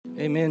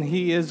Amen.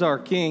 He is our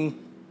King.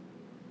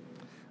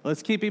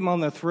 Let's keep him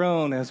on the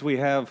throne as we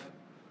have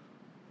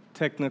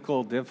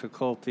technical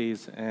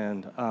difficulties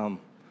and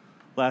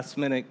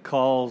last-minute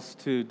calls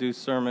to do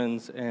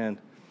sermons and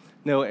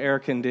no air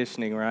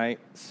conditioning, right?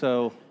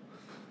 So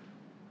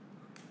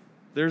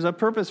there's a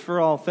purpose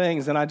for all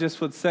things, and I just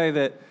would say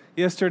that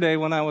yesterday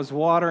when I was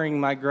watering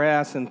my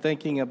grass and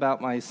thinking about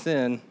my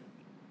sin,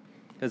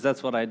 because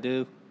that's what I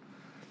do,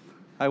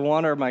 I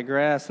water my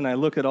grass and I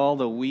look at all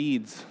the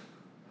weeds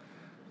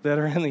that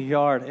are in the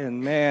yard,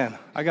 and man,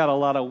 I got a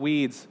lot of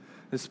weeds,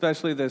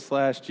 especially this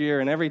last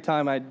year, and every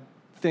time I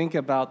think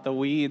about the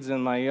weeds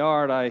in my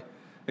yard, I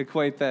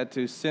equate that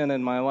to sin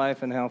in my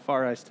life and how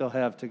far I still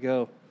have to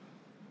go.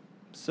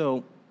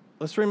 So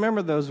let's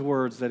remember those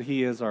words that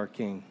He is our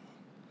King,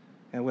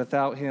 and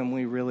without Him,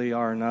 we really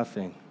are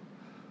nothing.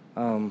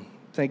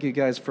 Thank you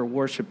guys for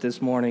worship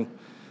this morning.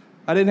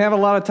 I didn't have a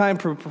lot of time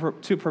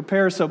to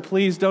prepare, so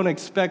please don't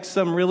expect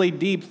some really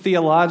deep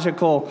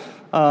theological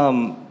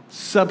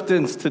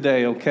substance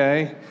today,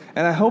 okay?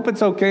 And I hope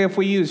it's okay if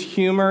we use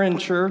humor in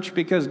church,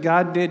 because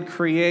God did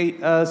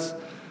create us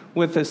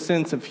with a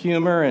sense of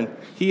humor, and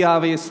He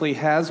obviously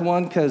has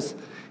one because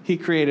He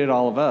created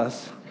all of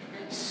us.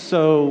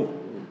 So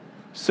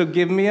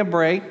give me a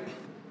break.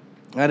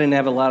 I didn't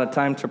have a lot of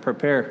time to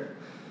prepare.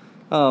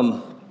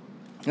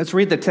 Let's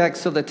read the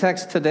text. So the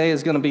text today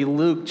is going to be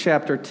Luke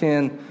chapter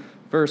 10,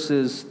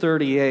 verses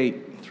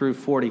 38 through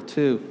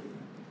 42.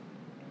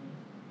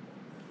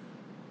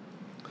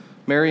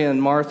 Mary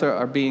and Martha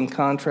are being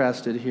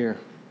contrasted here.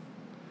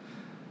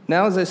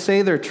 Now, as I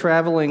say, they're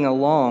traveling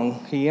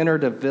along, he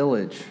entered a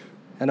village,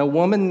 and a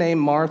woman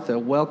named Martha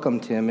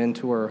welcomed him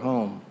into her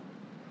home.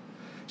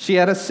 She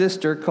had a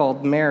sister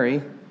called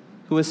Mary,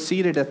 who was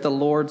seated at the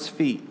Lord's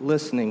feet,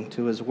 listening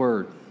to his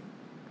word.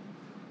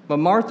 But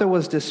Martha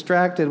was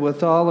distracted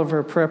with all of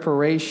her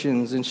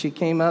preparations, and she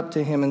came up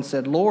to him and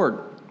said, "Lord,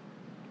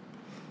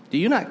 do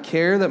you not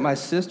care that my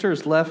sister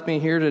has left me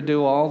here to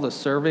do all the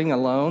serving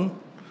alone?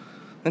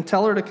 And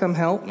tell her to come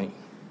help me."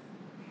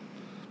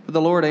 But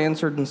the Lord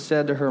answered and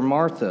said to her,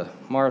 "Martha,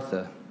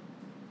 Martha,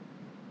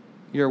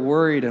 you're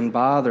worried and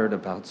bothered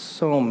about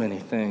so many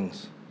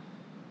things.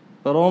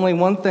 But only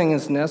one thing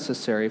is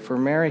necessary, for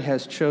Mary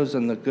has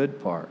chosen the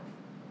good part,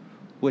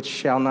 which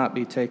shall not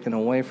be taken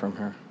away from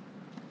her."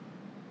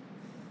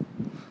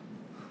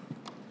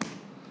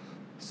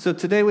 So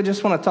today we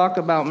just want to talk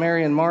about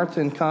Mary and Martha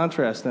and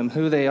contrast them,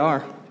 who they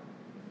are,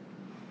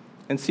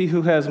 and see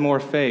who has more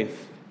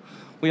faith.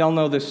 We all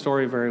know this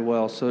story very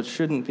well, so it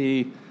shouldn't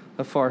be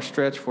a far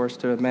stretch for us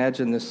to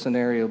imagine this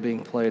scenario being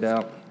played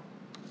out.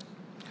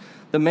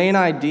 The main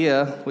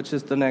idea, which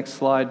is the next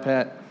slide,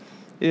 Pat,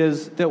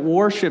 is that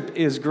worship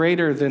is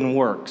greater than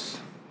works.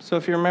 So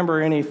if you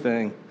remember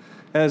anything,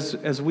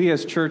 as we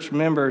as church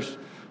members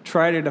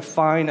try to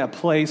define a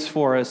place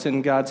for us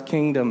in God's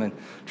kingdom and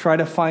try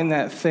to find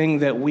that thing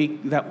that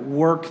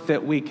work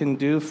that we can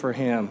do for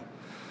Him,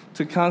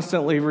 to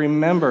constantly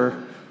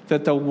remember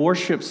that the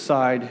worship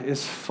side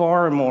is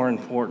far more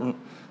important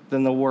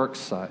than the work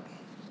side.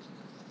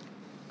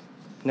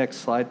 Next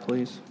slide,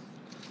 please.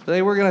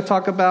 Today we're going to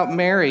talk about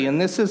Mary,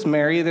 and this is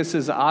Mary. This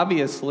is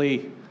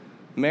obviously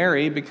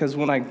Mary, because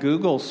when I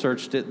Google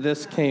searched it,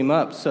 this came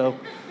up. So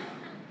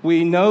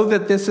we know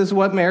that this is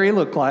what Mary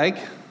looked like.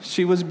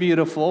 She was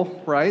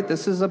beautiful, right?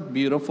 This is a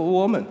beautiful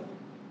woman.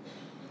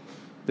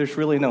 There's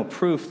really no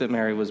proof that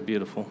Mary was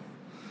beautiful.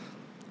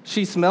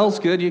 She smells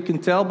good. You can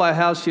tell by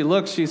how she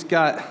looks. She's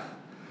got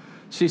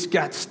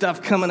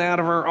stuff coming out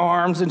of her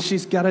arms, and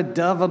she's got a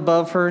dove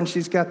above her, and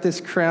she's got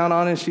this crown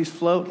on, and she's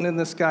floating in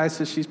the sky,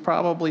 so she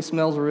probably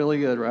smells really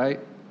good, right?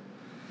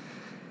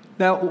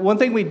 Now, one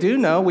thing we do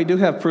know, we do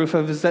have proof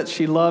of, is that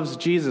she loves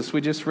Jesus.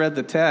 We just read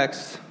the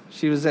text.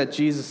 She was at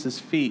Jesus'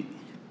 feet.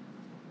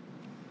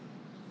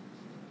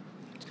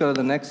 Let's go to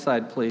the next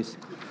slide, please.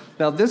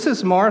 Now, this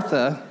is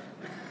Martha.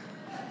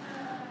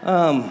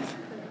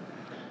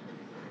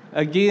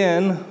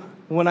 Again,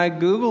 when I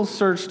Google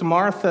searched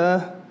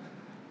Martha,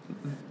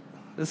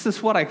 this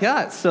is what I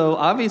got. So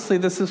obviously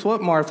this is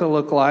what Martha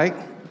looked like.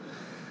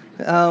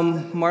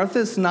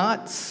 Martha's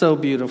not so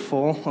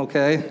beautiful,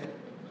 okay?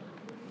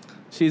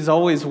 She's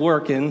always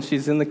working.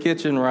 She's in the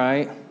kitchen,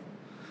 right?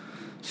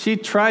 She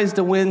tries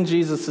to win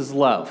Jesus'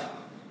 love.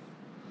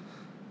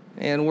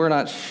 And we're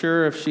not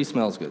sure if she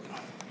smells good.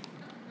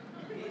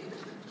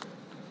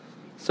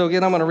 So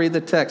again, I'm going to read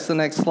the text. The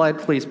next slide,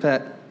 please,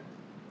 Pat.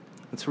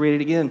 Let's read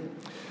it again.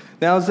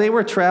 Now, as they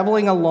were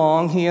traveling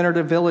along, he entered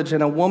a village,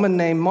 and a woman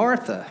named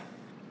Martha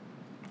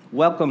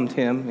welcomed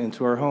him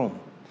into her home.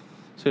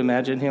 So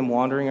imagine him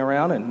wandering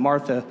around, and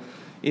Martha,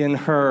 in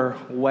her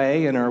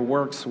way, in her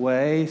works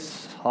way,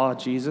 saw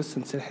Jesus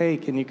and said, "Hey,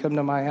 can you come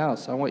to my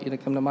house? I want you to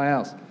come to my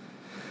house."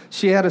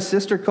 She had a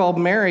sister called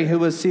Mary who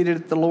was seated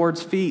at the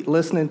Lord's feet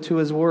listening to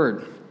his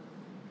word.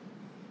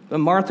 But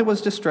Martha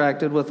was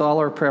distracted with all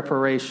her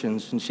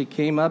preparations, and she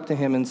came up to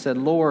him and said,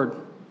 "Lord,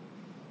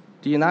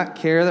 do you not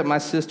care that my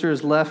sister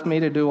has left me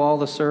to do all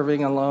the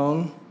serving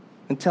alone?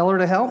 And tell her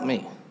to help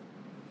me."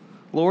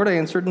 Lord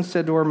answered and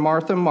said to her,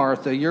 "Martha,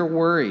 Martha, you're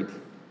worried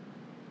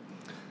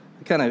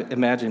I kind of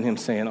imagine him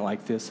saying it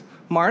like this: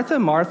 Martha,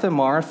 Martha,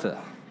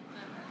 Martha.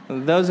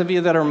 Those of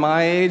you that are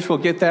my age will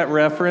get that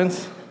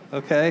reference,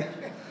 okay?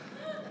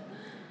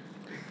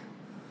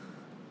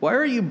 Why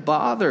are you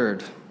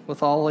bothered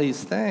with all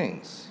these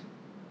things?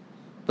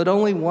 But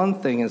only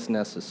one thing is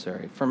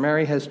necessary, for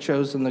Mary has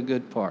chosen the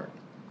good part,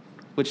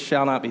 which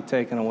shall not be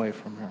taken away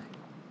from her.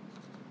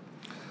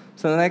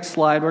 So the next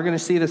slide, we're going to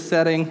see the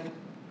setting.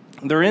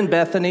 They're in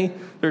Bethany.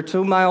 They're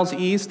 2 miles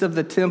east of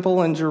the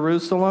temple in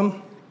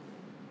Jerusalem.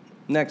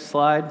 Next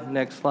slide,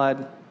 next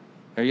slide.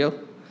 There you go.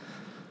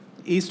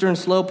 Eastern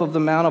slope of the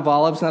Mount of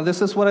Olives. Now,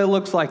 this is what it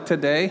looks like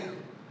today.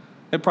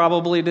 It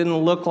probably didn't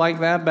look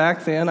like that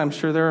back then. I'm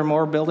sure there are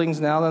more buildings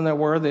now than there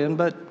were then,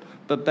 but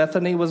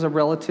Bethany was a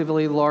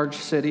relatively large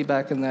city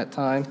back in that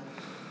time.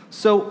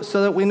 So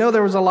that we know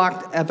there was a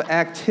lot of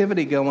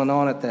activity going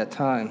on at that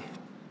time.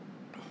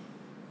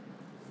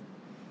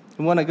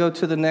 I want to go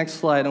to the next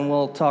slide, and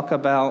we'll talk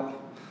about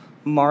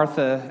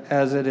Martha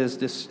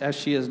as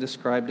she is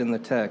described in the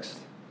text.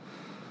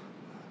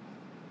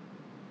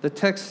 The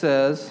text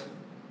says,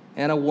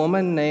 "And a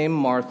woman named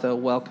Martha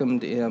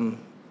welcomed him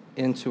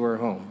into her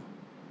home."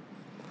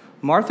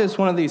 Martha is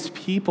one of these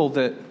people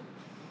that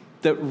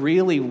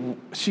really,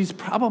 she's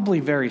probably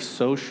very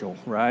social,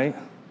 right?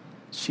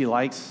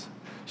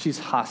 She's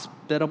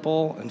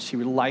hospitable, and she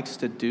likes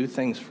to do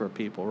things for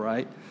people,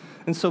 right?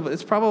 And so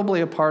it's probably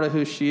a part of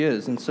who she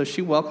is. And so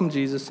she welcomed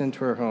Jesus into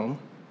her home.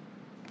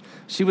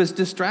 She was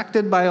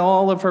distracted by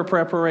all of her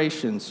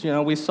preparations. You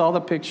know, we saw the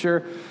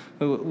picture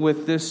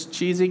with this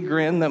cheesy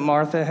grin that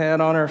Martha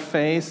had on her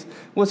face.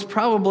 Was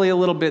probably a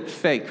little bit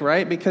fake,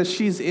 right? Because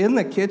she's in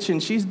the kitchen.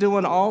 She's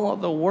doing all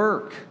of the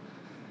work.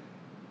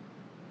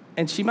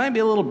 And she might be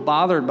a little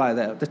bothered by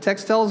that. The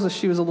text tells us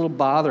she was a little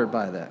bothered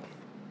by that.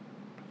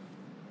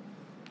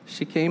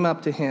 She came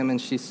up to him and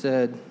she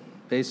said,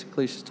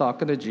 basically she's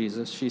talking to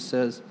Jesus. She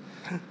says,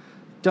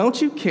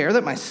 "Don't you care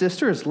that my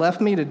sister has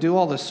left me to do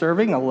all the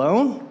serving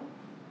alone?"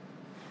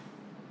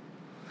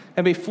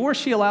 And before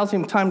she allows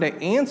him time to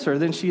answer,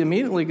 then she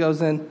immediately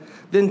goes in,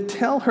 "Then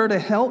tell her to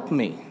help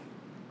me."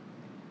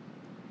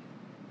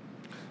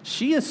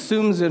 She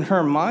assumes in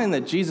her mind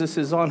that Jesus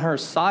is on her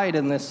side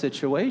in this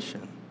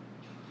situation.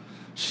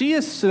 She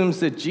assumes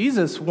that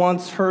Jesus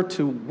wants her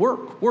to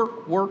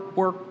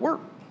work.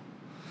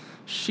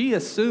 She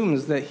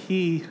assumes that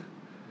he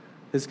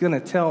is going to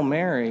tell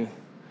Mary,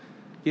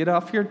 "Get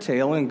off your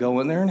tail and go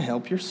in there and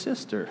help your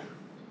sister."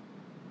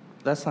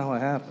 That's not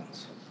what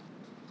happens.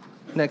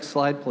 Next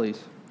slide,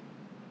 please.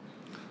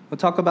 We'll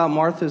talk about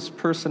Martha's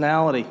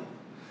personality.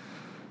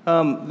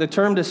 The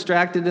term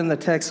distracted in the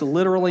text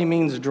literally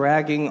means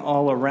dragging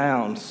all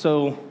around.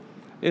 So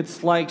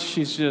it's like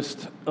she's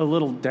just a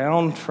little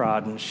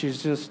downtrodden.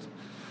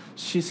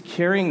 She's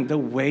carrying the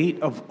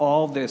weight of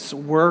all this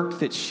work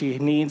that she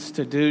needs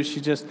to do.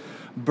 She's just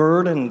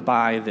burdened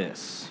by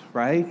this,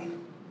 right?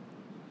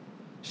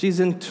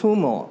 She's in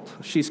tumult.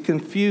 She's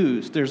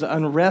confused. There's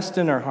unrest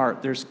in her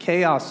heart. There's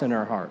chaos in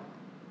her heart.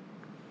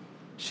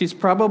 She's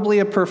probably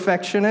a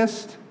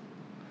perfectionist,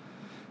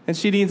 and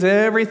she needs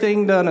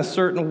everything done a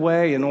certain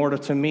way in order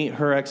to meet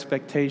her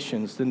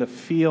expectations and to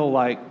feel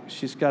like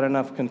she's got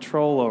enough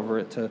control over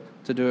it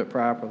to do it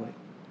properly.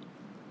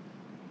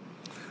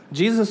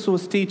 Jesus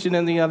was teaching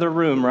in the other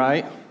room,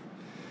 right?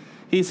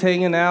 He's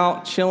hanging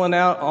out, chilling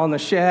out on the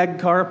shag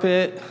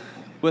carpet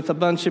with a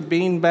bunch of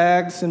bean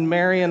bags, and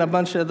Mary and a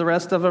bunch of the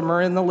rest of them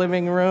are in the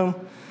living room,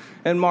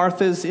 and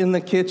Martha's in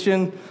the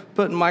kitchen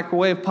putting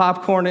microwave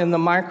popcorn in the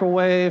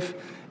microwave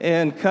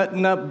and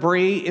cutting up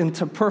brie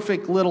into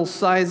perfect little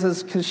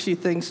sizes because she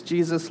thinks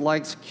Jesus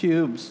likes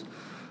cubes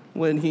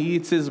when he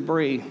eats his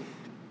brie.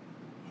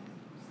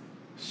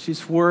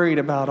 She's worried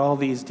about all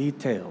these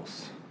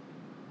details.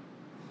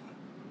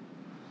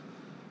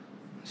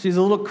 She's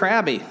a little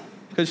crabby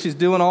because she's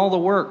doing all the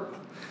work.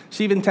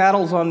 She even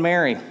tattles on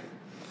Mary.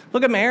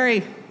 "Look at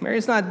Mary.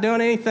 Mary's not doing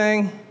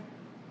anything.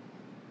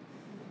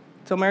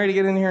 Tell Mary to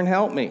get in here and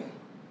help me."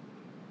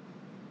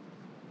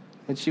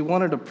 And she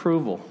wanted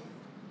approval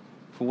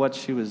for what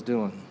she was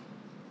doing.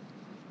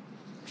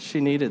 She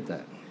needed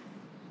that.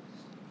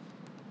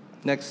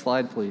 Next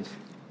slide, please.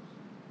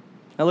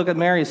 Now look at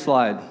Mary's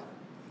slide.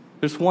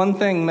 There's one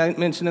thing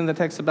mentioned in the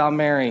text about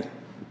Mary.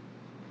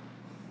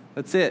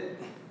 That's it.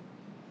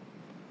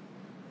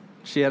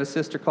 She had a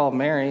sister called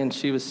Mary, and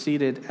she was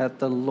seated at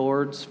the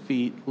Lord's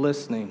feet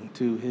listening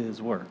to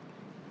his word.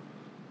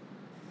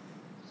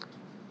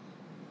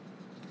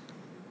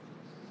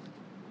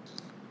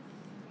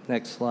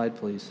 Next slide,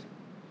 please.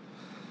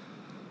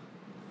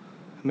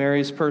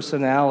 Mary's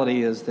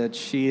personality is that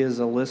she is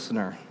a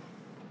listener.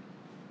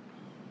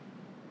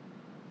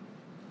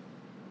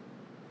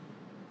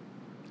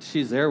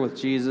 She's there with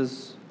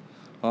Jesus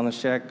on the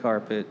shag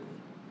carpet,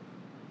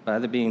 by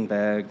the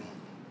beanbag,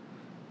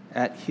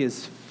 at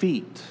his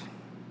feet.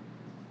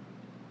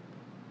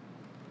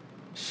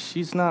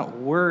 She's not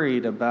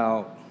worried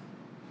about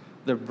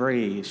the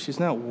brie. She's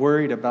not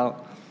worried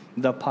about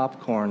the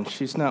popcorn.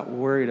 She's not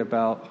worried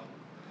about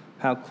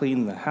how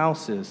clean the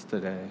house is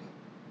today.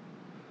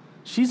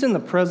 She's in the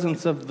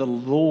presence of the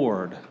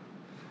Lord,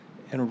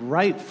 and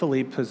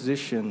rightfully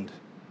positioned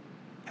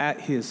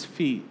at his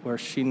feet where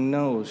she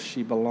knows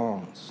she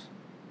belongs.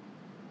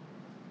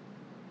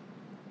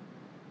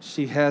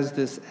 She has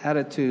this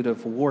attitude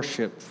of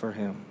worship for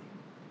him.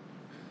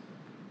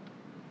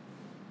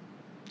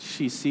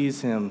 She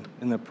sees him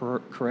in the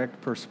correct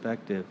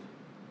perspective.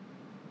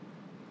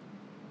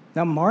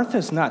 Now,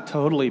 Martha's not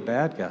totally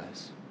bad,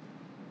 guys.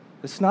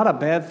 It's not a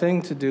bad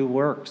thing to do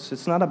works.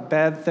 It's not a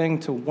bad thing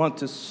to want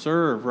to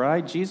serve,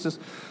 right? Jesus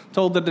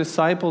told the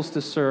disciples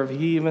to serve.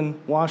 He even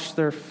washed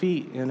their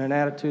feet in an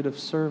attitude of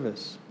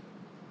service.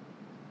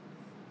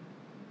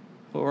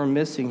 What we're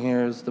missing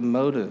here is the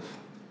motive.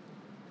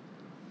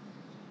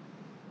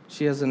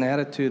 She has an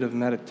attitude of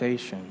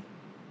meditation,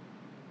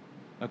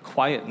 a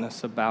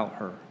quietness about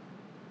her,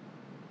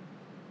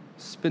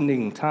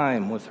 spending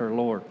time with her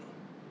Lord.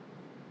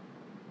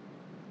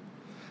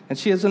 And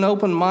she has an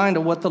open mind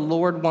to what the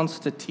Lord wants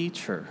to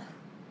teach her,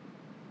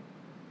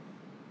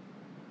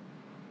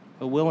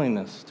 a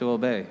willingness to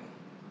obey.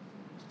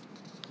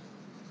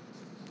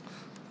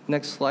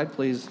 Next slide,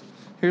 please.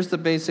 Here's the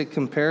basic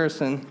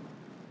comparison.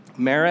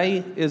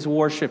 Mary is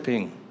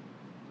worshiping.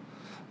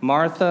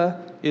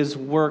 Martha is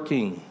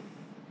working.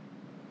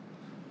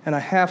 And I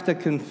have to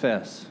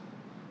confess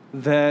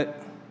that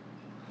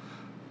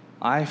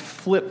I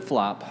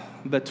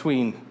flip-flop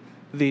between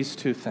these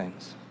two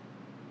things.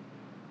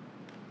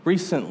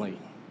 Recently,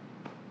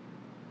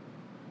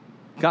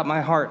 got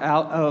my heart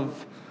out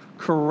of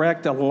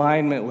correct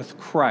alignment with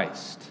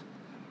Christ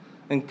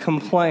and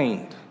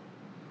complained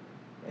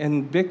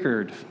and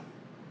bickered.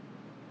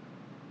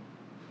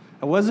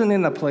 I wasn't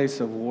in a place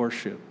of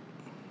worship.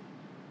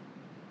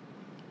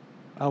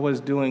 I was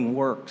doing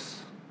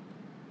works.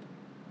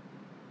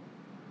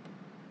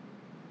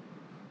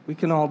 We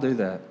can all do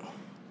that.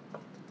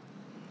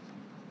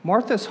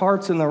 Martha's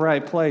heart's in the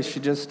right place. She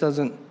just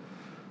doesn't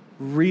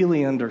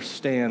really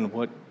understand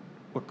what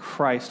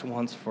Christ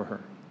wants for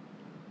her.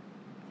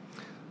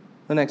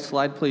 The next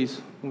slide,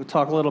 please. We'll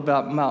talk a little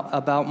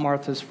about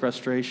Martha's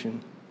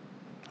frustration.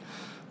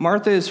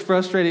 Martha is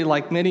frustrated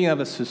like many of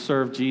us who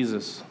serve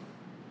Jesus.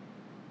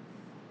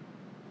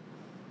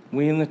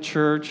 We in the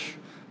church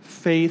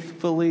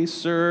faithfully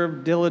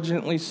serve,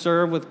 diligently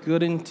serve with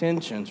good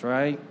intentions,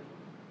 right?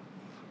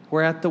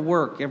 We're at the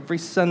work. Every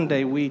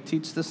Sunday we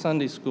teach the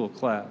Sunday school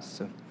class.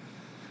 And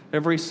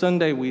every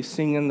Sunday we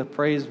sing in the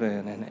praise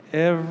band. And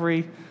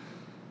every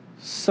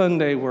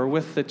Sunday we're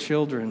with the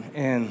children.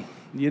 And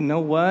you know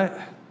what?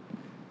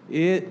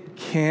 It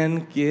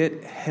can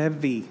get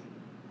heavy.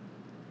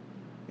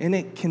 And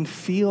it can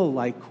feel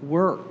like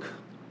work.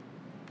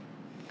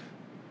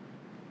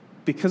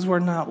 Because we're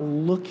not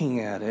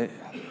looking at it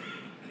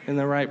in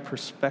the right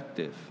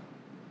perspective.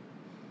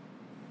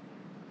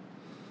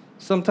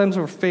 Sometimes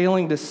we're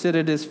failing to sit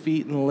at his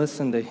feet and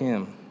listen to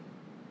him.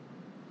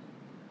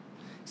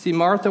 See,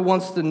 Martha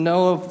wants to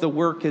know if the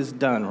work is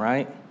done,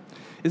 right?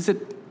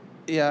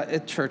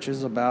 Church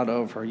is about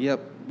over.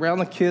 Yep,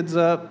 round the kids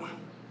up.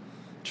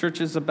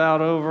 Church is about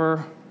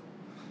over.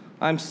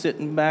 I'm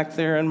sitting back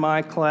there in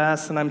my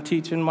class and I'm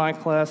teaching my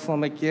class. And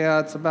I'm like, yeah,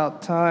 it's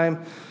about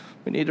time.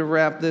 We need to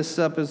wrap this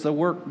up. Is the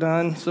work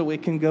done so we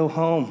can go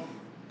home?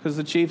 Because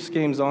the Chiefs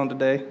game's on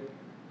today.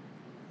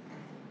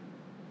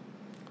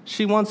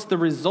 She wants the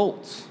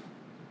results.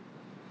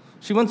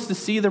 She wants to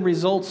see the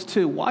results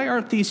too. Why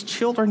aren't these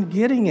children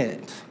getting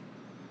it?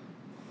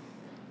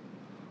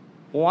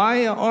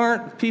 Why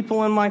aren't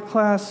people in my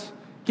class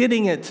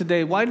getting it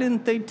today? Why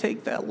didn't they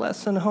take that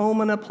lesson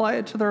home and apply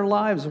it to their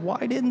lives?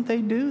 Why didn't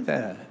they do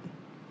that?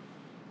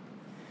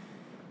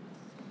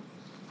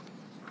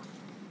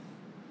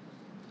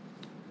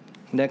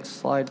 Next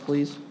slide,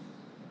 please.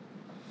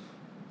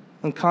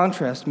 In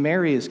contrast,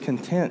 Mary is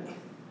content.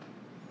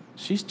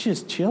 She's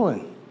just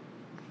chilling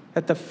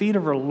at the feet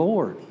of her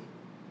Lord.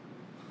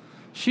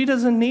 She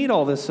doesn't need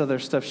all this other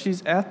stuff.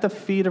 She's at the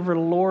feet of her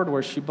Lord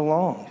where she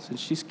belongs, and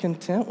she's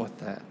content with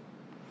that.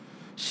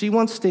 She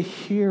wants to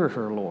hear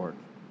her Lord.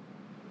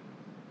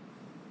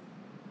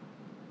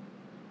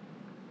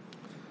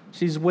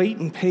 She's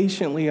waiting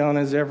patiently on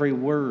his every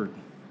word.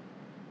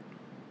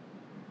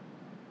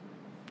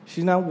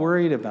 She's not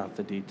worried about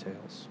the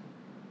details.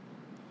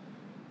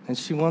 And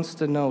she wants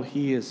to know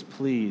he is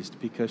pleased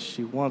because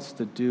she wants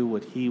to do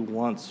what he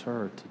wants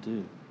her to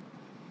do.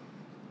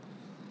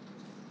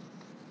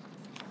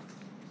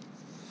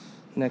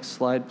 Next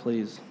slide,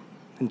 please.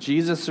 And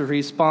Jesus'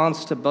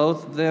 response to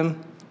both of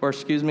them,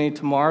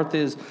 to Martha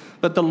is,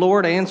 but the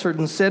Lord answered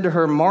and said to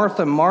her,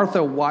 Martha,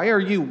 Martha, why are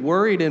you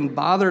worried and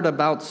bothered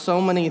about so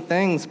many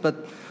things?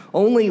 But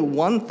only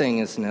one thing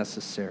is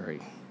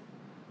necessary.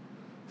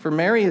 For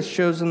Mary has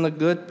chosen the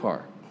good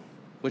part,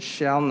 which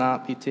shall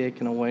not be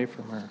taken away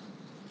from her.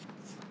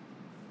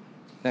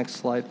 Next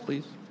slide,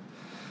 please.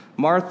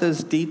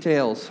 Martha's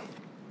details.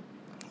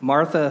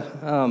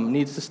 Martha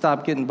needs to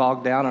stop getting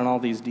bogged down in all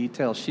these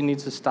details. She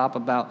needs to stop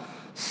about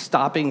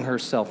stopping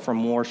herself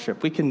from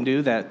worship. We can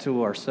do that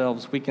to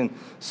ourselves. We can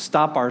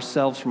stop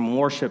ourselves from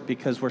worship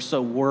because we're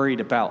so worried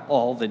about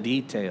all the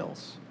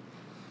details.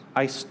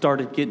 I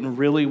started getting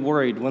really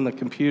worried when the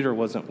computer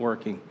wasn't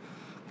working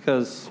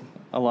because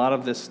a lot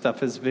of this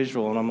stuff is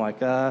visual, and I'm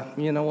like,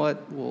 you know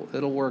what? Well,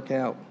 it'll work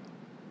out.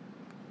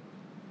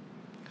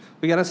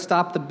 We got to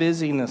stop the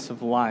busyness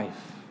of life.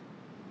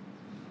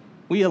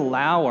 We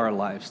allow our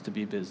lives to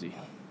be busy.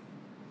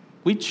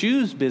 We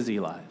choose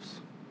busy lives.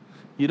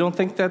 You don't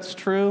think that's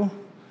true?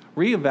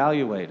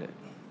 Reevaluate it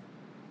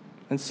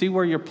and see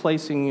where you're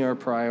placing your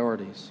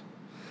priorities.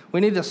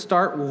 We need to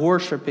start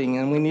worshiping,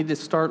 and we need to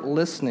start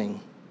listening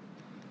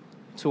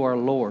to our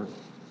Lord.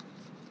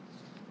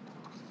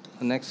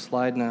 The next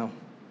slide now.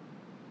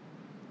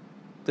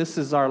 This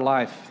is our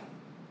life.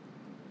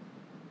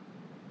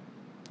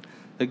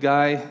 The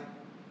guy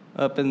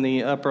up in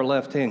the upper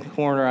left-hand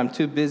corner, I'm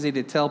too busy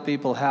to tell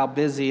people how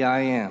busy I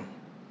am.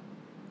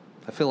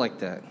 I feel like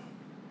that.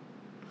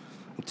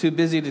 I'm too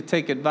busy to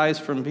take advice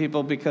from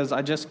people because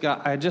I just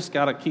got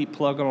to keep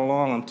plugging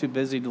along. I'm too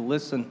busy to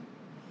listen.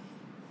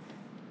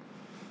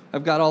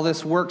 I've got all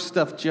this work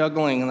stuff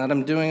juggling, and that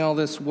I'm doing all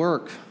this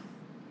work.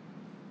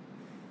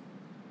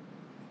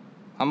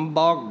 I'm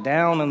bogged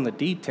down in the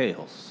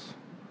details.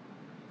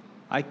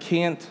 I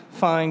can't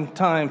find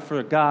time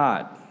for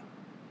God.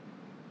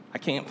 I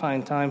can't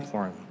find time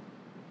for Him.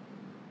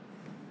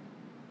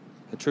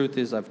 The truth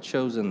is, I've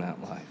chosen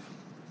that life.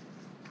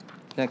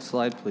 Next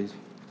slide, please.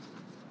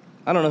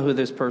 I don't know who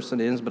this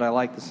person is, but I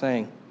like the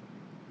saying.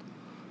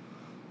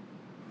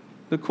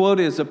 The quote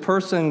is, "A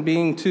person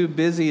being too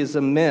busy is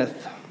a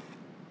myth.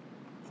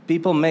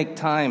 People make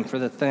time for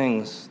the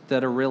things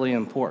that are really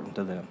important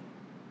to them."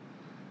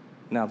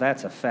 Now,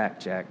 that's a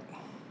fact, Jack.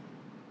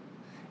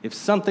 If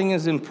something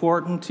is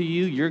important to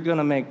you, you're going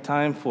to make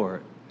time for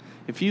it.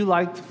 If you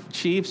like the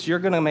Chiefs, you're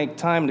going to make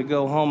time to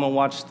go home and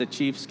watch the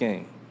Chiefs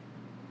game.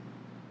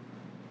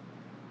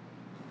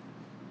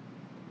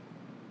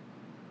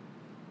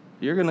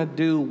 You're going to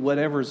do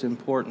whatever's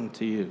important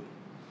to you.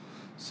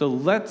 So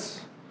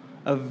let's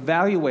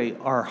evaluate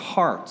our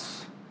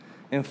hearts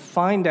and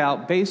find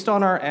out, based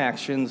on our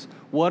actions,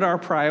 what our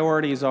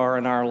priorities are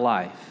in our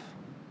life.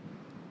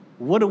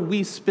 What are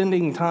we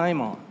spending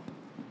time on?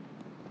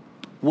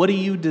 What do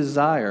you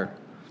desire?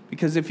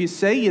 Because if you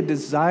say you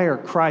desire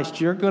Christ,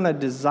 you're going to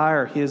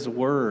desire His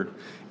Word.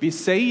 If you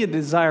say you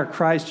desire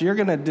Christ, you're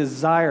going to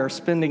desire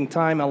spending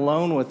time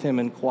alone with Him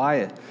in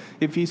quiet.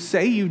 If you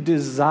say you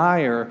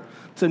desire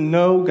to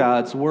know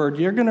God's Word,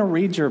 you're going to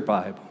read your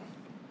Bible.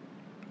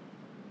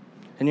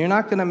 And you're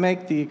not going to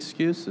make the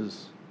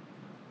excuses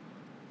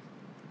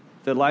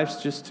that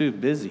life's just too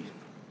busy.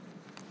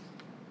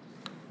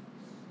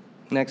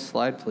 Next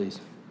slide, please.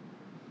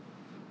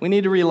 We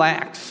need to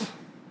relax.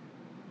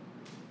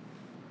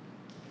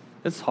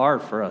 It's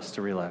hard for us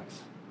to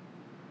relax.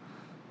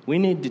 We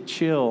need to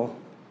chill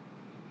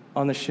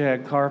on the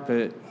shag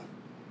carpet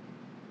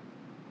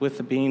with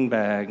a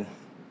beanbag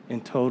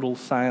in total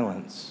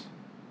silence.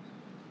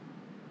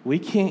 We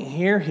can't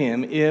hear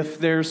Him if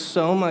there's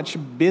so much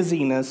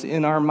busyness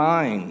in our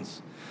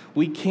minds.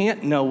 We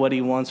can't know what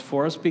He wants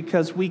for us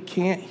because we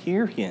can't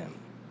hear Him.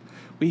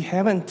 We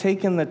haven't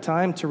taken the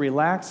time to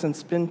relax and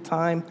spend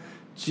time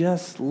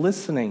just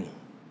listening.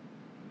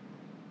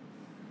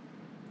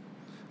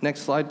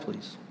 Next slide,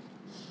 please.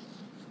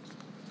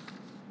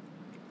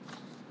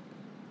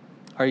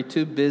 Are you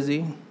too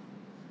busy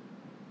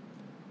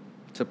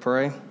to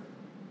pray?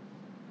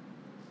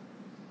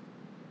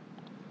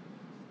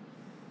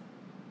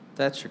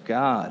 That's your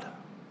God.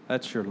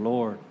 That's your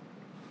Lord.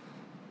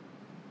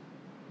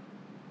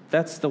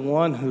 That's the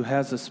one who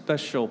has a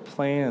special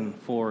plan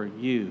for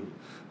you,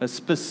 a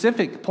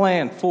specific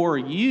plan for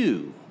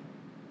you.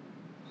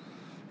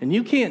 And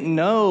you can't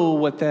know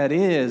what that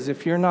is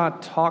if you're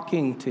not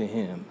talking to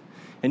Him.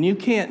 And you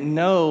can't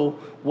know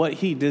what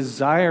He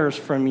desires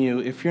from you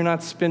if you're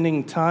not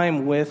spending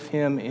time with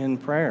Him in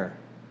prayer.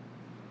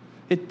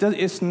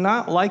 It's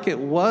not like it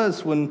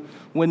was when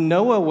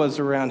Noah was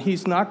around.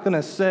 He's not going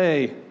to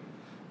say,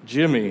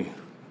 "Jimmy,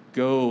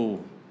 go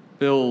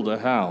build a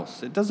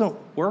house." It doesn't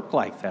work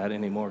like that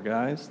anymore,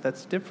 guys.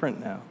 That's different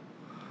now.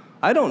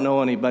 I don't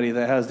know anybody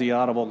that has the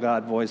audible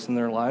God voice in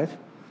their life.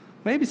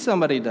 Maybe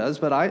somebody does,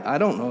 but I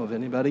don't know of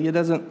anybody. He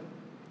doesn't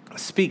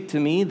speak to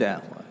me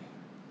that way.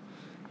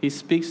 He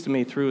speaks to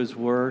me through His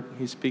Word.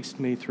 He speaks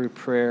to me through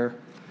prayer.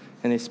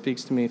 And He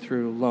speaks to me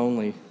through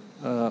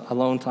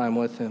alone time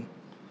with Him.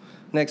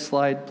 Next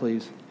slide,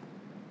 please.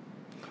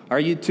 Are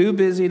you too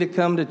busy to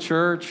come to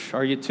church?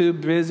 Are you too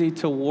busy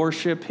to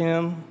worship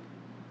Him?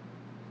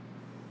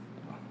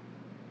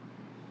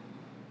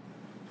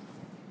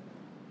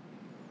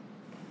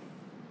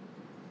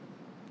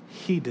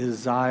 He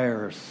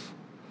desires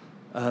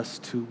us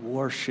to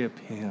worship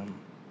Him.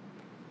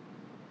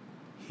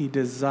 He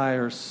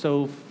desires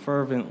so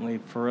fervently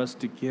for us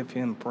to give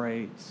Him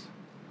praise,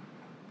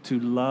 to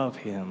love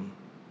Him,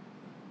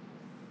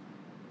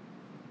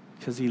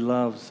 because He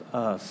loves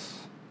us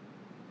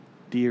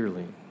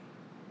dearly.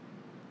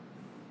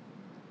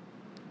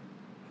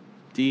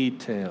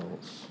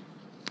 Details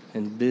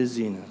and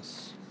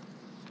busyness.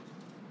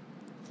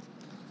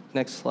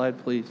 Next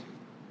slide, please.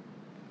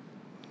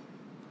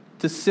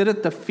 To sit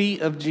at the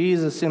feet of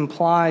Jesus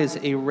implies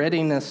a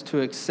readiness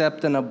to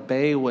accept and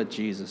obey what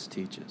Jesus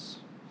teaches.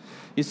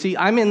 You see,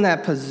 I'm in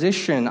that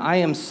position. I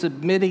am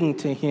submitting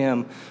to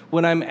him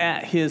when I'm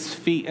at his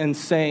feet and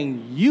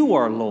saying, you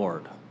are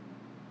Lord,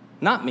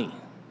 not me.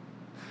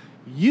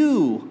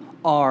 You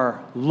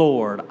are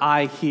Lord.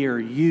 I hear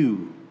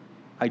you.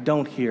 I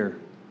don't hear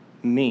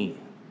me.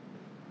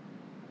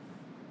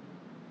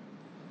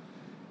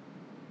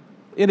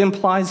 It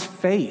implies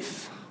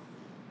faith.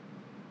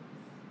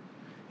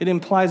 It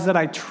implies that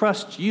I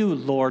trust you,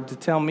 Lord, to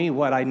tell me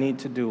what I need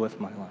to do with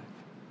my life.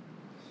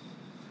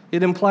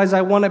 It implies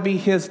I want to be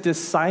his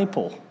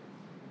disciple,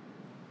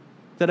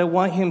 that I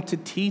want him to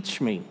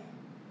teach me.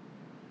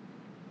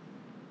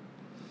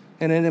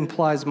 And it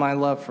implies my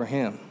love for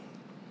him.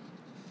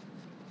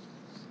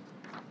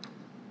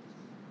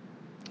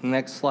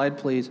 Next slide,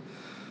 please.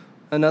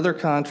 Another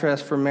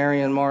contrast for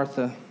Mary and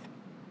Martha.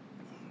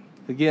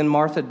 Again,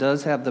 Martha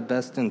does have the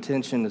best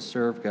intention to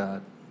serve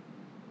God.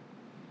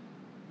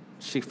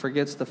 She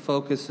forgets the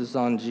focus is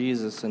on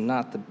Jesus and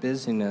not the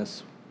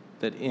busyness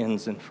that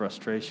ends in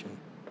frustration.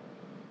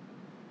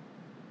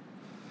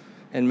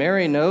 And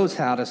Mary knows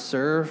how to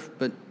serve,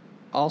 but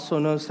also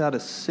knows how to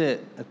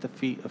sit at the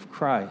feet of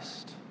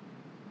Christ.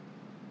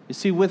 You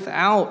see,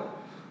 without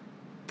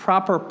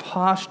proper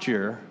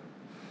posture,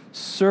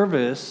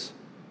 service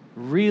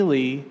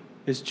really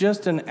is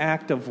just an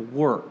act of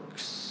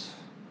works.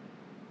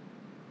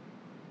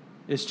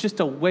 It's just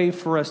a way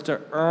for us to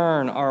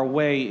earn our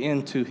way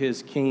into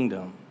his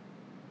kingdom.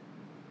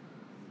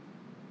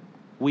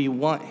 We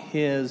want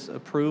his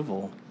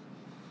approval,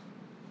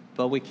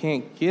 but we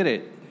can't get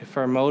it if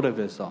our motive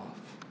is off.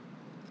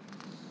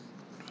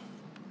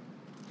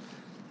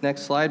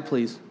 Next slide,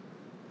 please.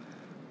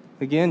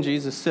 Again,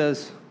 Jesus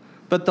says,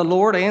 but the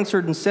Lord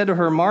answered and said to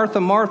her, Martha,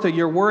 Martha,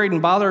 you're worried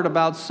and bothered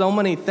about so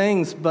many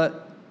things,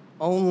 but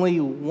only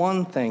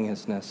one thing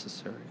is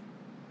necessary.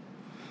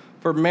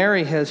 For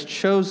Mary has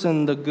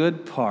chosen the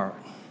good part,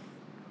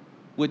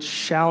 which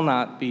shall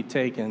not be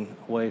taken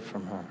away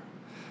from her.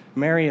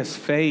 Mary has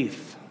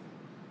faith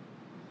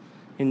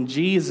in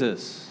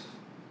Jesus.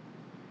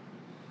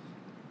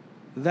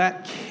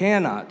 That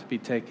cannot be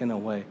taken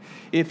away.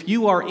 If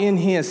you are in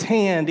his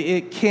hand,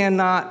 you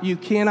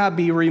cannot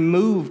be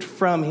removed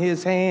from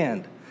his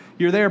hand.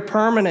 You're there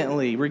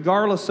permanently,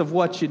 regardless of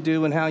what you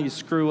do and how you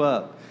screw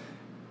up.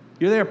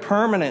 You're there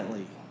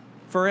permanently,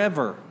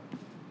 forever.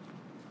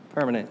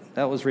 Permanent.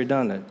 That was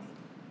redundant.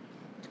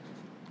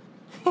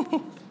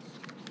 All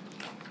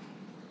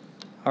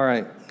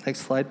right,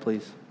 next slide,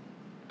 please.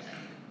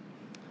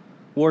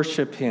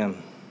 Worship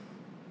him.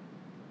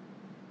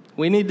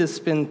 We need to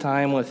spend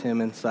time with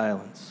him in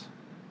silence.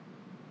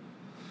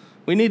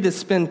 We need to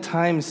spend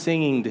time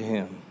singing to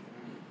him.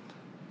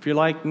 If you're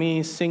like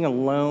me, sing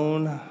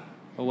alone,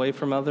 away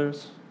from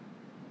others.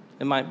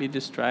 It might be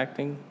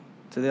distracting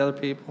to the other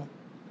people.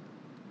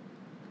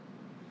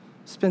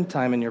 Spend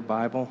time in your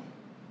Bible.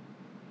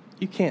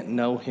 You can't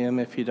know him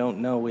if you don't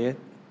know it.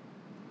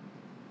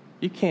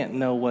 You can't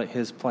know what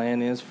his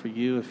plan is for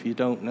you if you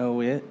don't know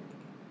it.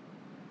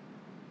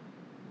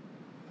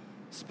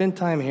 Spend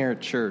time here at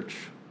church.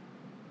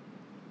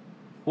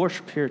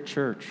 Worship here at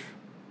church.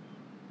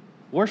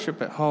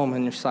 Worship at home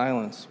in your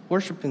silence.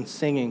 Worship in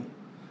singing.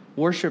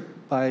 Worship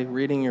by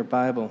reading your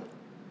Bible.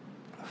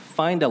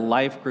 Find a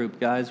life group,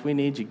 guys. We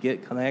need you to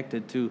get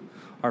connected to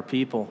our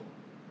people.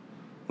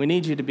 We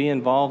need you to be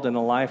involved in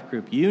a life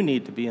group. You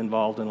need to be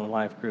involved in a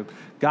life group.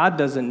 God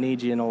doesn't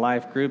need you in a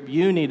life group.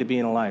 You need to be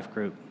in a life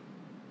group.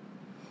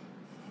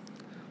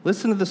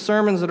 Listen to the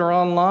sermons that are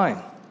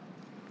online.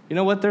 You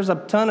know what? There's a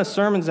ton of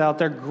sermons out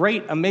there,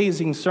 great,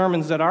 amazing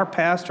sermons that our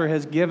pastor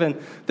has given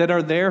that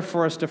are there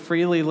for us to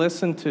freely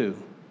listen to.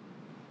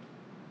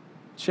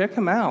 Check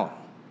them out.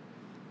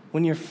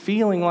 When you're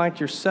feeling like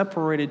you're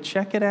separated,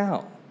 check it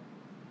out.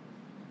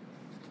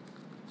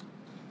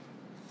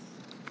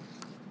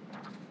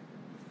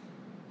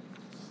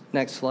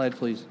 Next slide,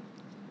 please.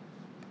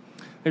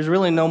 There's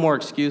really no more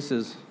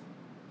excuses.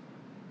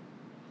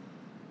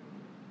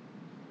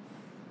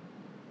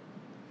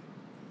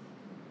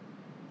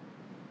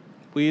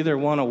 We either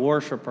want to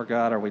worship our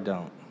God or we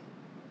don't.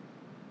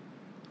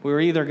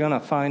 We're either going to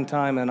find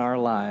time in our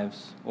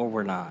lives or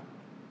we're not.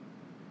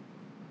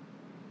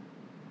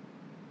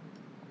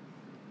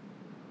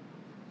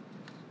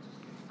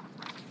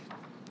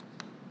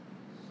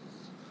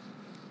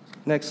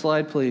 Next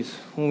slide, please.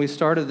 When we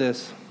started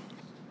this,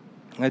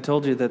 I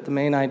told you that the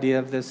main idea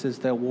of this is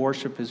that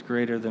worship is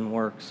greater than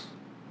works.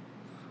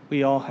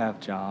 We all have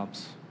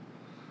jobs.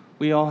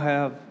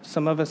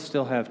 Some of us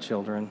still have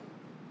children.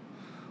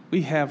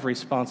 We have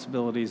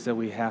responsibilities that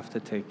we have to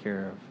take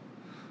care of.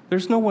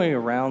 There's no way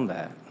around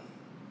that.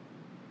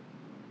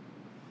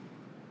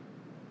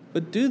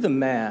 But do the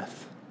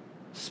math.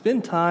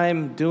 Spend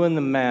time doing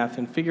the math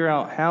and figure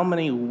out how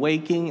many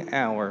waking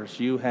hours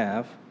you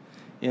have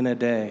in a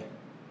day.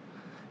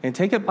 And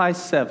take it by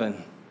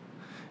 7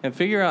 and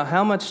figure out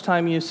how much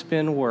time you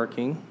spend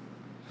working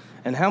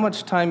and how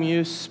much time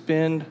you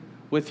spend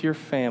with your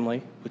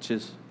family, which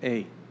is,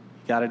 you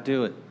got to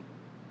do it.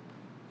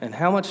 And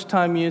how much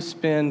time you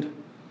spend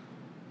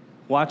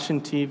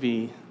watching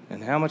TV,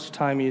 and how much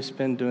time you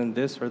spend doing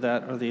this or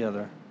that or the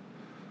other.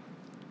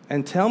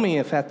 And tell me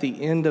if at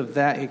the end of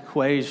that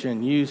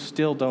equation you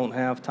still don't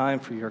have time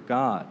for your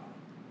God.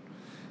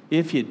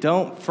 If you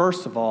don't,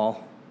 first of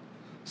all,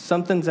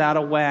 something's out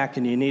of whack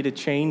and you need to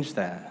change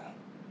that.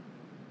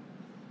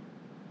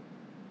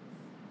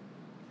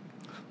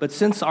 But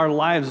since our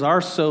lives are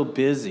so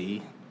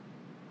busy,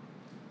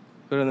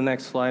 go to the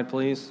next slide,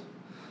 please.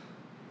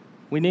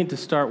 We need to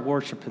start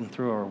worshiping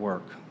through our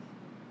work.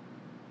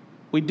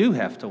 We do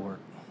have to work.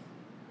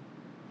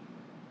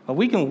 But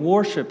we can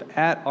worship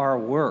at our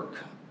work.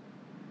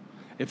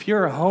 If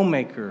you're a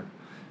homemaker,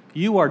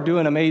 you are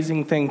doing an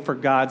amazing thing for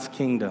God's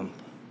kingdom.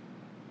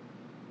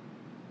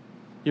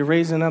 You're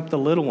raising up the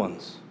little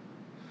ones.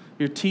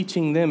 You're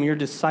teaching them. You're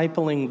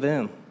discipling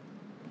them.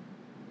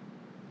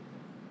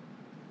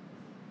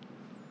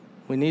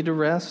 We need to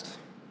rest.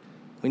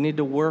 We need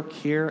to work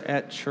here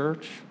at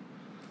church.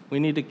 We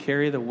need to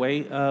carry the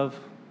weight of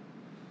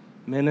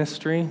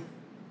ministry.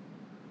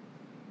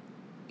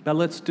 Now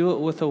let's do it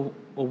with a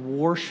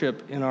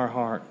worship in our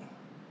heart,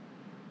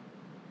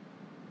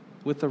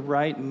 with the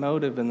right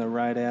motive and the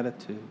right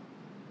attitude.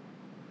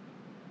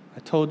 I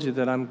told you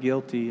that I'm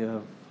guilty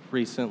of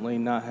recently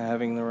not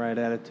having the right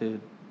attitude,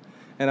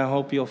 and I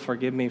hope you'll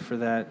forgive me for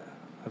that.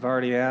 I've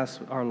already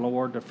asked our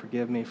Lord to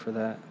forgive me for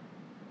that.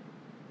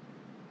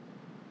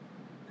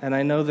 And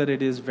I know that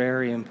it is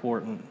very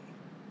important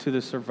to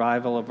the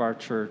survival of our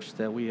church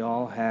that we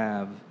all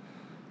have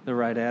the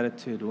right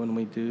attitude when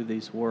we do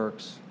these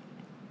works.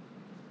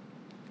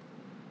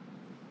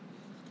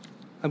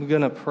 I'm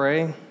going to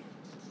pray.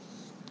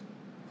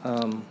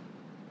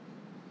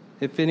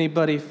 If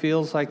anybody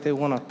feels like they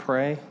want to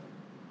pray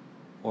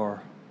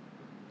or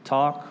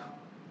talk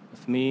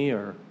with me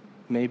or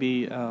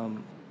maybe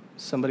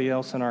somebody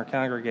else in our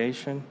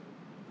congregation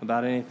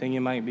about anything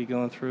you might be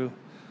going through,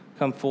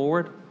 come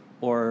forward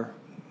or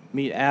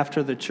meet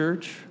after the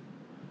church.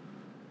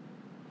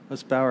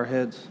 Let's bow our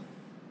heads.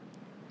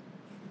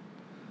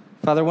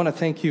 Father, I want to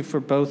thank you for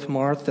both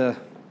Martha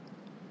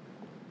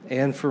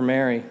and for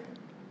Mary.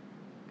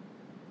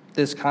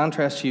 This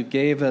contrast you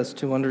gave us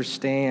to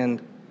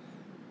understand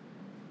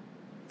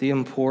the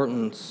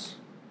importance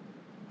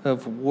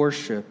of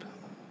worship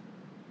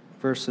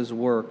versus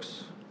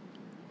works.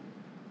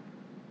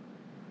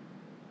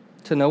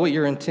 To know what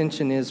your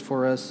intention is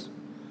for us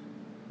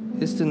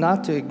is to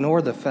not to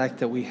ignore the fact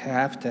that we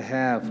have to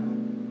have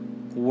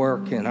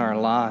work in our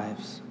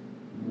lives.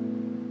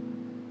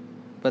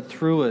 But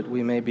through it,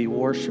 we may be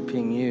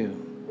worshiping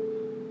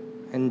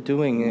you and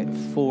doing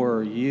it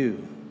for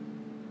you.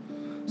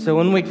 So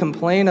when we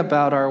complain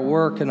about our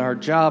work and our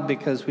job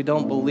because we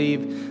don't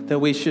believe that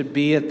we should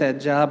be at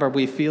that job, or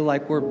we feel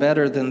like we're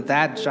better than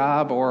that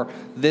job or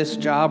this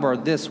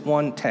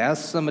one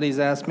task somebody's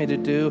asked me to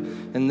do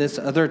and this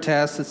other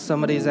task that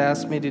somebody's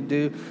asked me to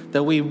do,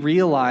 that we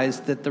realize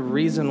that the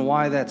reason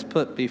why that's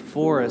put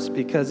before us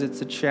because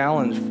it's a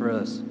challenge for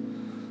us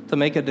to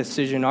make a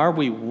decision. Are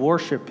we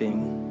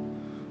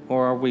worshiping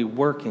or are we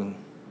working?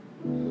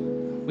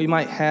 We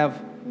might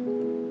have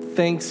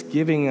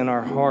thanksgiving in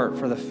our heart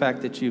for the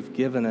fact that you've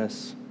given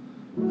us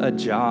a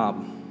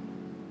job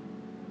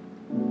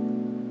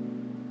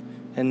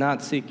and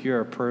not seek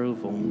your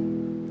approval,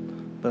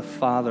 but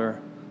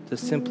Father, to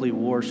simply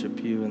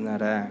worship you in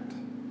that act.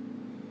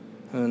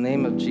 In the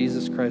name of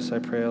Jesus Christ, I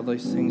pray all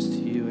these things to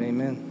you.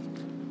 Amen.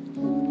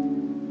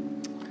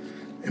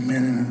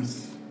 Amen.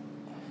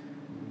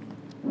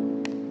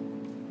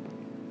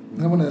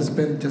 I want to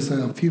spend just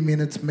a few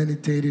minutes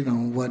meditating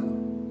on what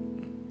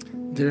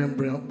Darren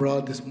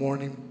brought this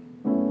morning.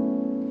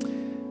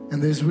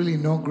 And there's really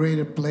no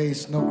greater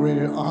place, no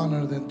greater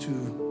honor than to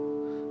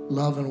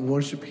love and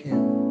worship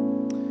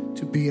Him,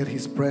 to be at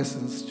His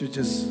presence, to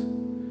just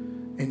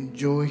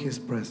enjoy His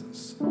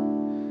presence.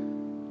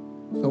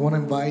 So I want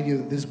to invite you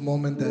at this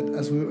moment that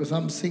as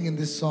I'm singing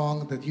this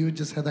song, that you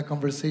just had that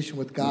conversation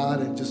with God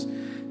and just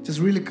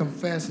really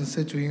confess and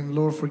say to Him,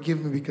 Lord,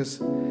 forgive me because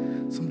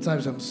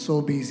sometimes I'm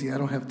so busy, I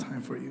don't have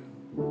time for you.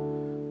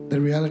 The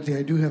reality,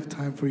 I do have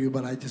time for you,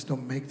 but I just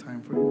don't make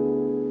time for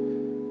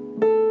you.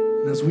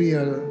 And as we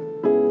are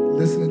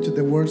listening to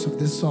the words of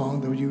this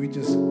song, that you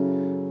just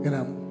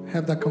gonna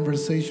have that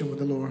conversation with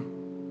the Lord,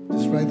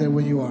 just right there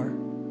where you are.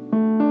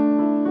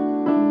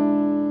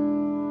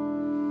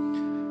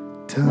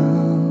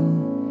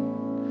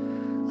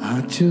 Down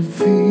at your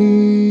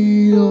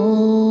feet,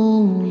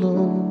 oh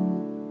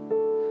Lord,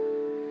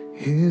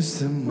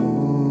 is the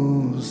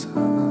most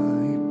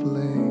high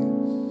place.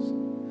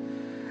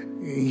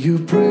 In your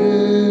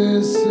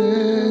presence,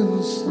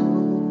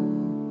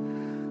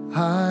 Lord,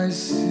 I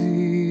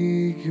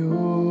seek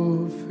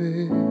your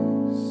face.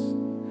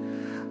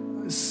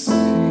 I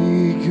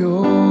seek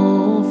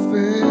your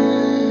face.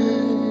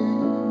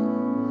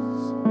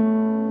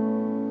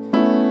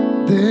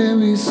 There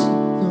is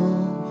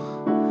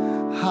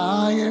no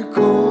higher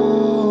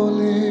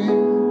calling,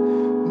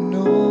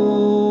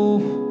 no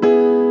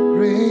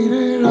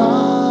greater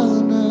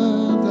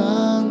honor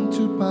than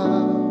to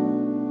bow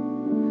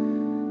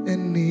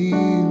and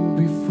kneel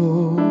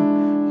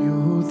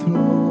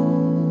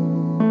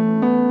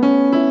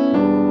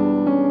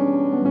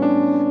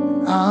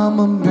I'm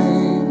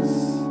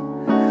amazed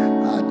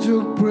at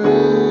your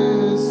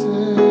presence,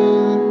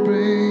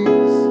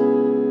 embrace,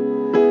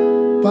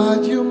 by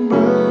your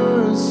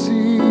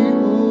mercy,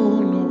 oh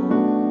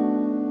Lord,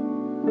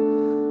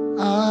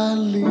 I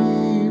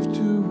live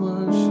to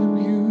worship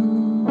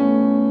you.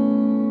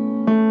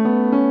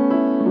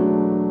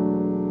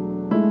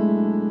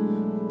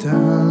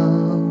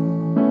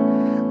 Down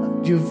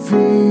at your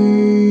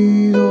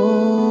feet,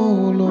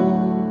 oh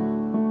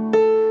Lord,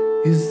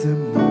 is the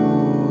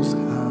most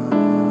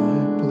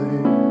high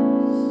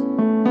place.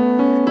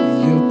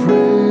 In your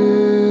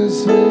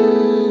presence,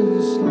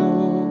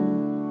 Lord,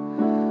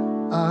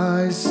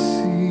 I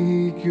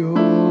seek your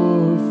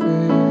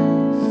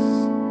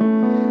face.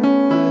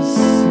 I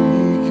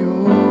seek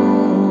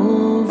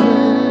your face.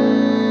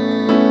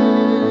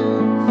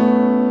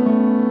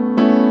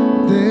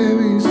 There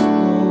is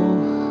no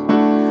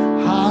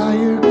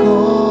higher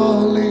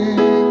calling,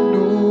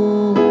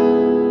 no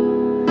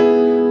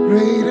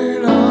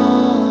greater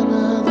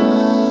honor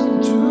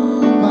than to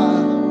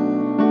bow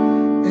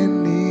and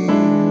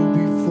kneel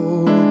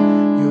before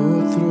your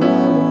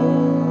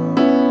throne.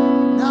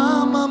 And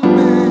I'm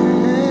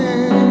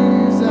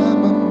amazed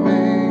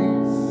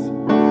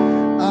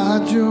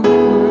at your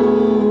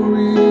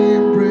glory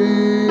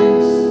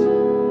embrace,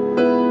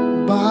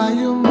 by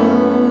your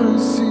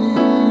mercy,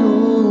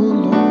 oh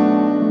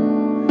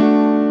Lord,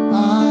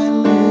 I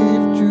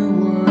live to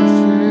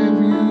worship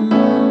you.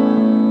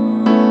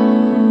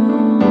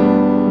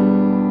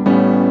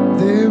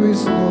 There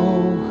is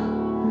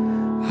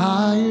no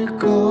higher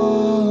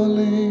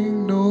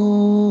calling,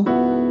 no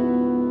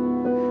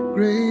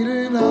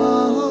greater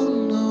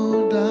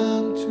honor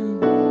than to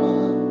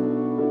bow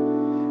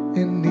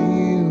and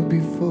kneel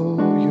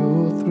before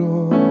your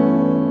throne.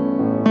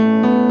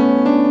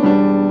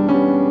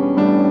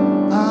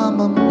 I'm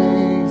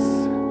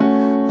amazed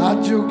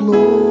at your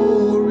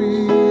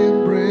glory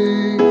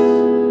embrace,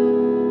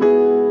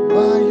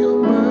 by your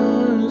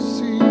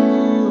mercy,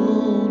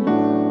 oh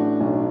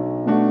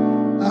Lord,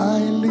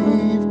 I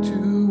live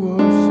to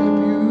worship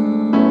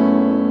you.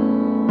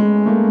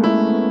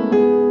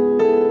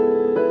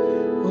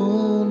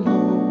 Oh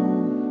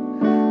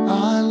Lord,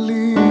 I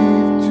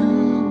live to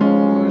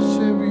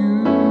worship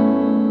you.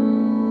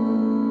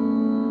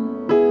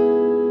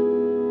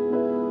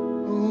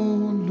 Oh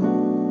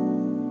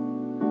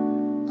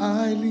Lord,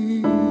 I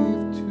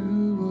live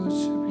to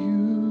worship you.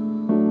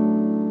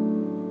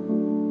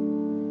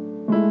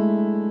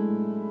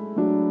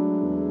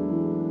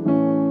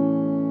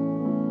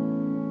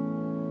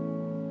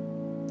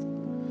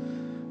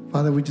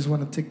 Father, we just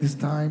want to take this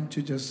time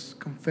to just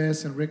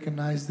confess and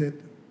recognize that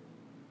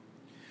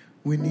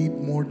we need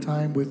more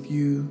time with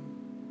you,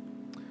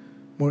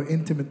 more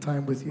intimate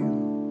time with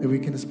you, that we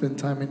can spend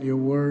time in your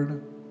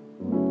word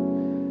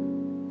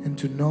and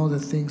to know the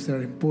things that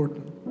are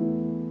important,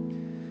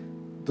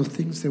 the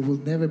things that will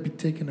never be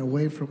taken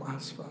away from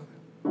us, Father.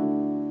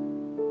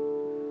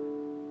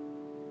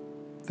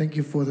 Thank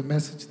you for the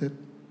message that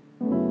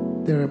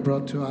Darren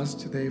brought to us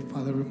today,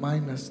 Father.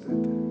 Remind us that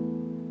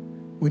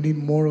we need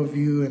more of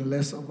you and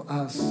less of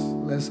us,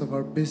 less of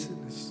our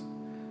business,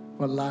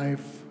 of our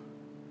life,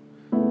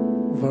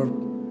 of our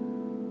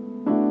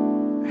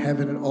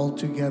having it all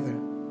together.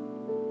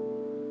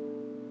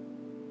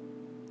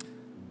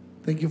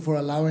 Thank you for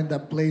allowing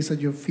that place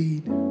at your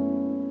feet,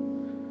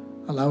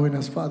 allowing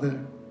us,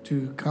 Father,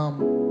 to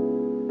come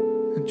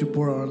and to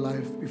pour our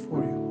life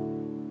before you.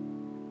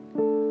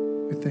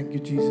 We thank you,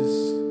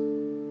 Jesus.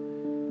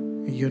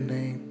 In your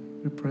name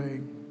we pray.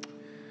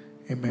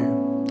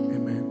 Amen.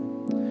 Amen.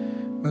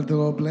 May the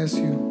Lord bless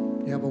you.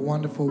 You have a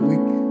wonderful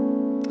week.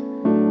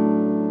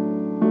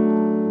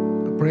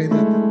 I pray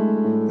that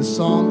the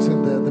songs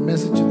and the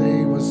message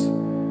today was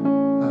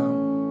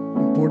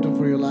important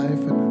for your life.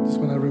 And I just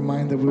want to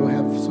remind that we will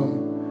have some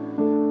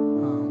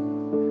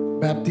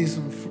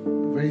baptism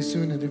very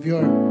soon. And if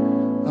you're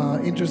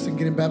interested in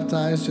getting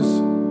baptized,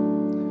 just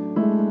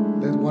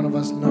let one of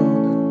us know,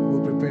 and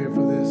we'll prepare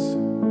for this.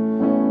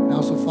 And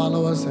also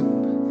follow us on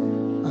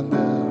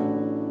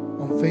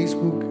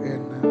Facebook,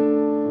 and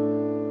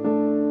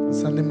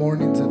Sunday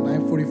mornings at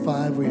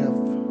 9:45 we have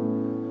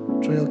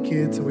Trail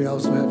Kids, and we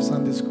also have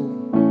Sunday school.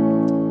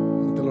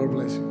 May the Lord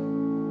bless you.